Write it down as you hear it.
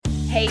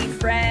Hey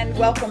friend,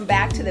 welcome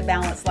back to the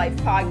Balanced Life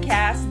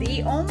Podcast,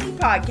 the only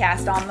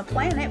podcast on the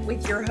planet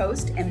with your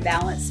host and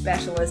balance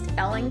specialist,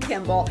 Ellen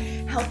Kimball,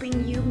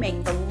 helping you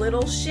make the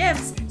little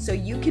shifts so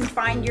you can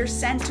find your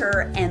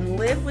center and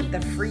live with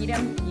the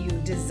freedom you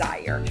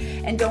desire.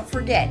 And don't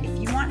forget, if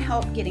you want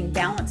help getting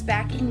balance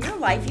back in your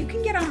life, you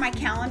can get on my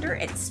calendar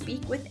at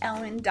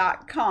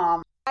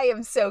speakwithellen.com. I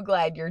am so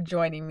glad you're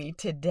joining me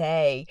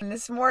today. And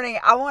this morning,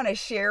 I want to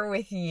share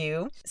with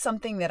you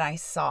something that I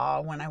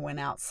saw when I went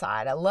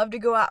outside. I love to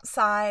go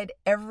outside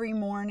every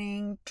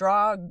morning,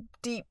 draw a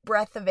deep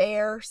breath of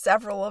air,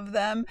 several of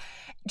them.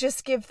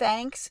 Just give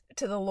thanks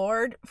to the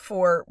Lord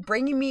for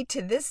bringing me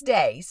to this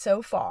day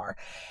so far.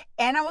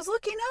 And I was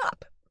looking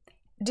up.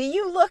 Do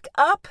you look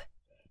up?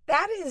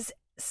 That is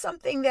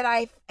something that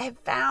I have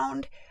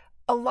found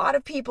a lot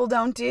of people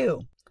don't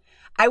do.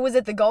 I was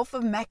at the Gulf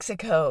of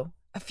Mexico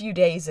a few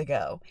days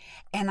ago,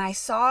 and I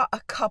saw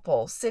a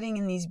couple sitting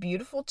in these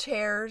beautiful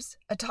chairs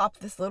atop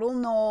this little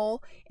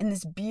knoll in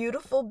this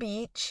beautiful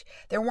beach.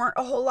 There weren't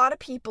a whole lot of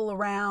people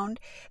around.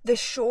 The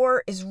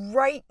shore is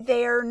right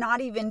there, not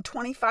even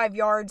 25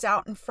 yards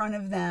out in front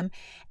of them,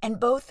 and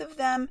both of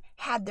them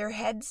had their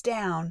heads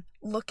down,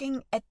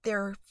 looking at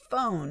their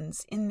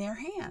phones in their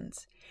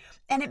hands.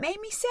 And it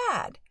made me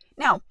sad.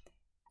 Now,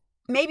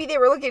 maybe they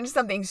were looking at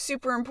something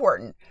super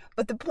important,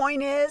 but the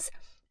point is,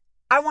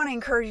 I want to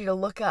encourage you to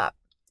look up.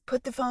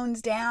 Put the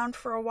phones down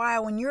for a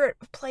while. When you're at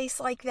a place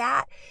like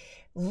that,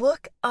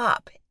 look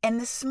up.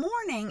 And this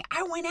morning,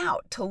 I went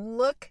out to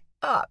look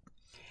up.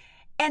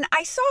 And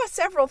I saw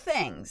several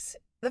things.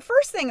 The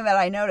first thing that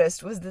I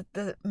noticed was that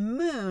the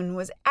moon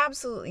was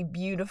absolutely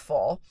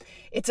beautiful.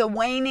 It's a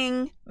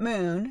waning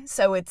moon,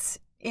 so it's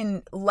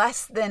in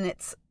less than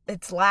its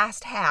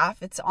last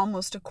half. It's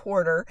almost a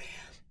quarter.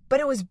 But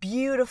it was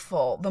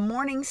beautiful. The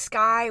morning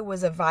sky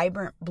was a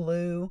vibrant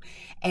blue,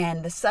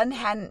 and the sun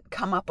hadn't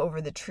come up over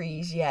the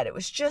trees yet. It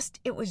was just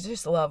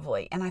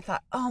lovely. And I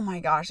thought, oh my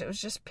gosh, it was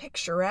just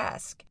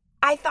picturesque.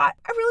 I thought,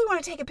 I really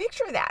want to take a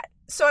picture of that.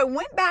 So I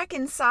went back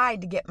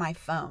inside to get my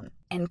phone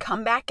and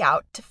come back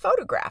out to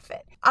photograph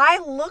it. I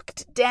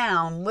looked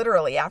down,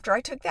 literally, after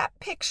I took that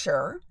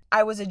picture.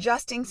 I was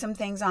adjusting some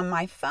things on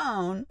my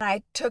phone.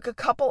 I took a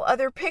couple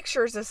other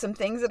pictures of some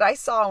things that I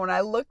saw when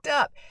I looked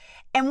up.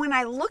 And when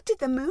I looked at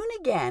the moon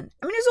again,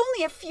 it was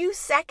only a few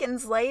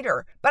seconds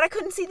later, but I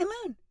couldn't see the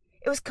moon.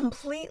 It was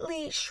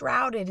completely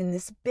shrouded in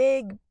this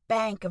big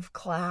bank of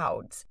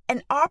clouds.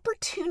 An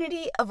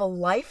opportunity of a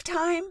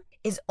lifetime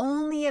is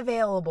only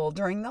available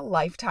during the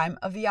lifetime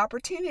of the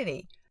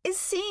opportunity. Is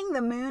seeing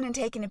the moon and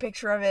taking a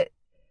picture of it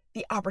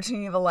the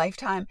opportunity of a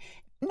lifetime?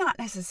 Not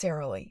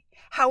necessarily.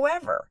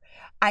 However,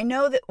 I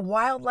know that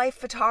wildlife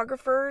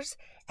photographers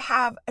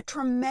have a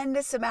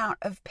tremendous amount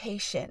of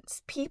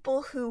patience.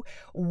 People who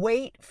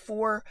wait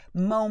for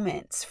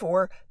moments,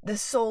 for the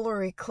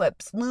solar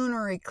eclipse,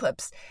 lunar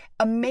eclipse,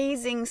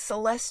 amazing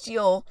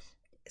celestial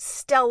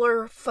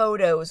stellar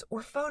photos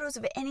or photos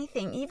of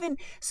anything, even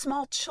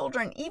small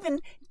children,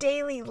 even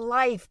daily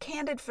life,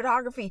 candid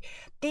photography.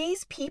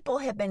 These people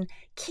have been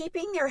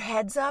keeping their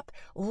heads up,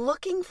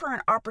 looking for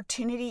an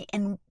opportunity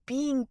and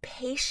being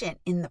patient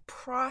in the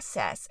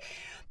process,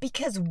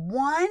 because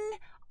one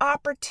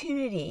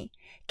opportunity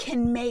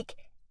can make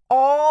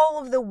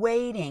all of the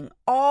waiting,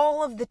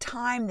 all of the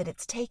time that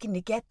it's taken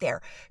to get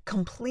there,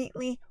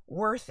 completely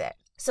worth it.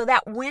 So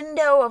that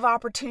window of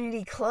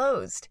opportunity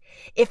closed.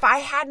 If I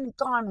hadn't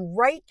gone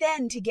right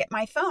then to get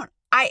my phone,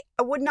 I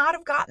would not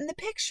have gotten the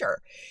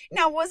picture.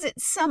 Now, was it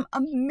some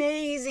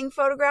amazing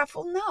photograph?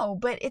 Well, no,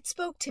 but it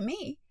spoke to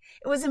me.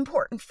 It was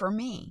important for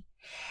me.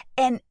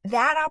 And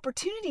that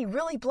opportunity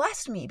really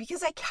blessed me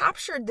because I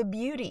captured the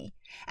beauty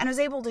and I was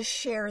able to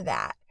share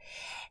that.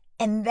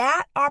 And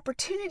that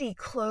opportunity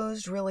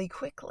closed really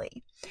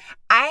quickly.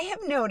 I have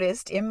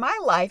noticed in my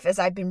life as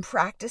I've been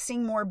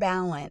practicing more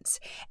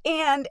balance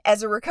and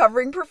as a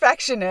recovering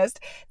perfectionist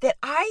that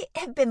I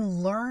have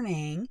been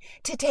learning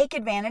to take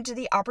advantage of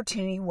the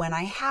opportunity when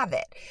I have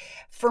it.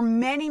 For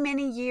many,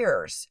 many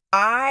years,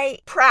 I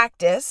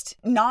practiced,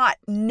 not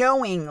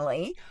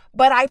knowingly,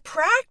 but I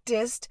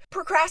practiced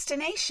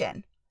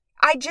procrastination.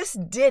 I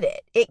just did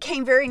it. It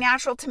came very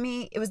natural to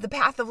me. It was the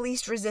path of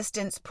least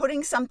resistance,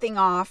 putting something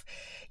off.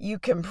 You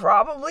can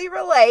probably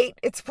relate.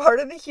 It's part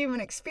of the human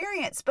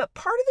experience. But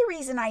part of the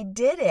reason I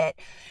did it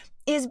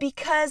is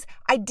because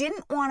I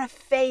didn't want to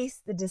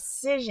face the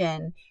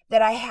decision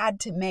that I had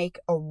to make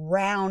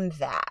around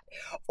that.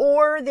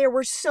 Or there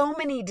were so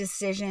many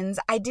decisions,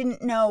 I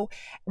didn't know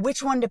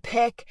which one to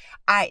pick.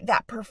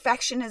 That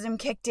perfectionism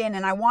kicked in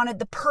and I wanted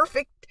the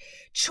perfect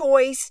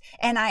choice,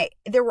 and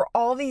there were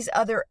all these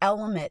other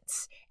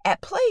elements at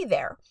play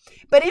there.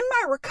 But in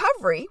my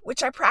recovery,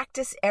 which I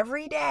practice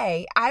every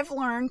day, I've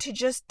learned to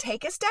just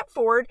take a step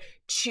forward,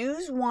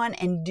 choose one,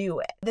 and do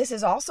it. This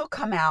has also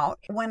come out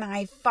when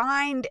I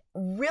find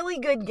really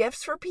good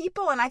gifts for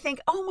people and I think,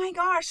 oh my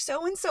gosh,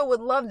 so-and-so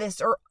would love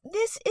this, or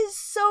this is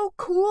so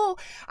cool.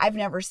 I've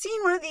never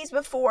seen one of these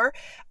before.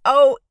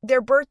 Oh,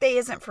 their birthday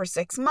isn't for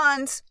 6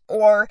 months,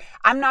 or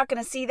I'm not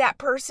going to see that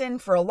person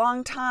for a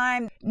long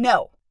time.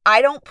 No.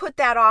 I don't put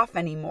that off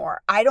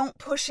anymore. I don't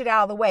push it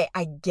out of the way.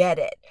 I get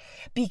it.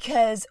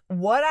 Because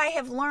what I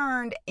have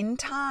learned in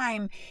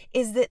time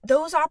is that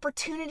those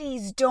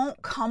opportunities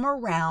don't come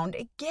around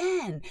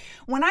again.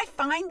 When I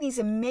find these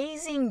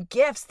amazing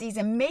gifts, these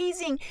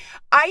amazing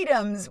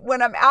items,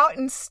 when I'm out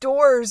in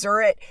stores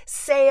or at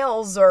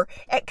sales or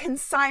at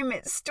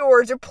consignment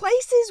stores or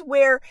places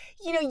where,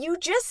 you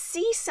just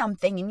see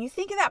something and you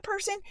think of that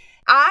person,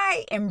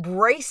 I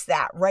embrace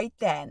that right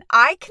then.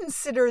 I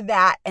consider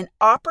that an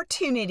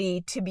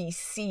opportunity to be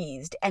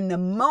seized and the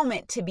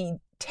moment to be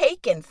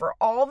taken for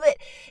all that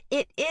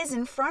it is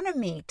in front of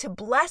me, to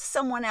bless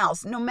someone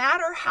else, no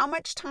matter how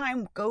much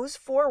time goes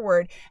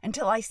forward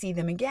until I see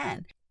them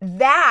again.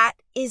 That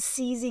is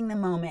seizing the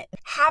moment,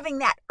 having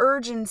that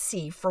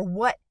urgency for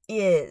what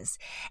is.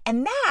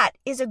 And that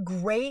is a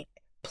great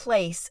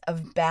place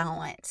of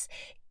balance.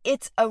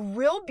 It's a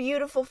real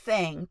beautiful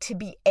thing to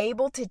be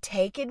able to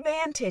take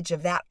advantage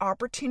of that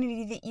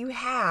opportunity that you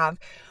have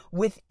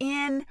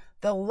within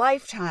the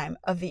lifetime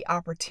of the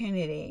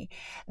opportunity.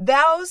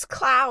 Those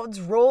clouds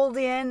rolled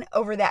in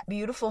over that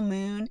beautiful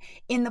moon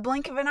in the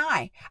blink of an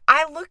eye.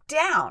 I looked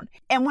down,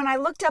 and when I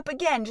looked up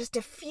again, just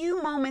a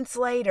few moments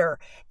later,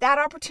 that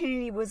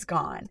opportunity was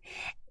gone.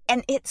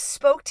 And it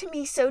spoke to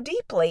me so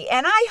deeply.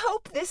 And I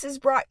hope this has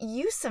brought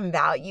you some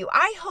value.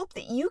 I hope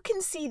that you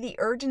can see the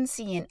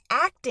urgency in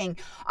acting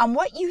on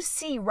what you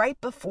see right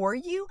before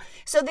you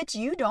so that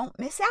you don't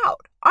miss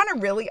out on a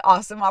really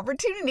awesome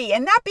opportunity.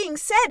 And that being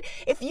said,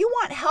 if you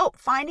want help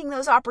finding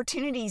those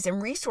opportunities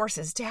and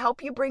resources to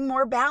help you bring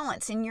more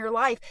balance in your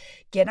life,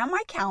 get on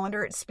my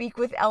calendar at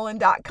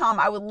speakwithellen.com.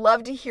 I would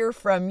love to hear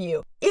from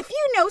you. If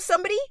you know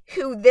somebody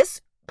who this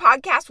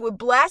podcast would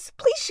bless,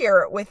 please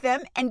share it with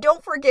them. And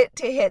don't forget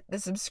to hit the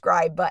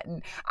subscribe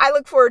button. I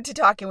look forward to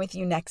talking with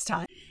you next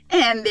time.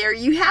 And there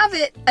you have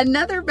it,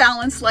 another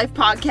Balanced Life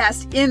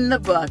podcast in the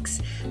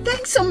books.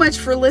 Thanks so much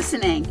for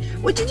listening.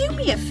 Would you do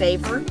me a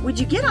favor? Would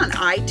you get on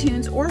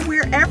iTunes or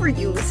wherever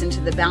you listen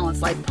to the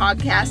Balanced Life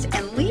podcast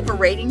and leave a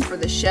rating for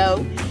the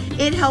show?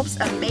 It helps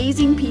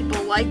amazing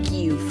people like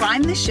you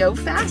find the show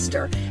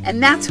faster.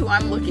 And that's who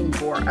I'm looking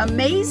for,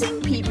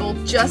 amazing people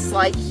just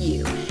like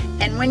you.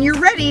 And when you're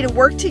ready to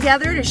work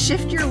together to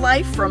shift your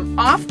life from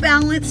off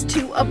balance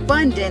to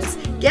abundance,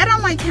 get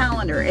on my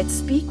calendar at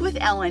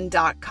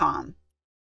speakwithellen.com.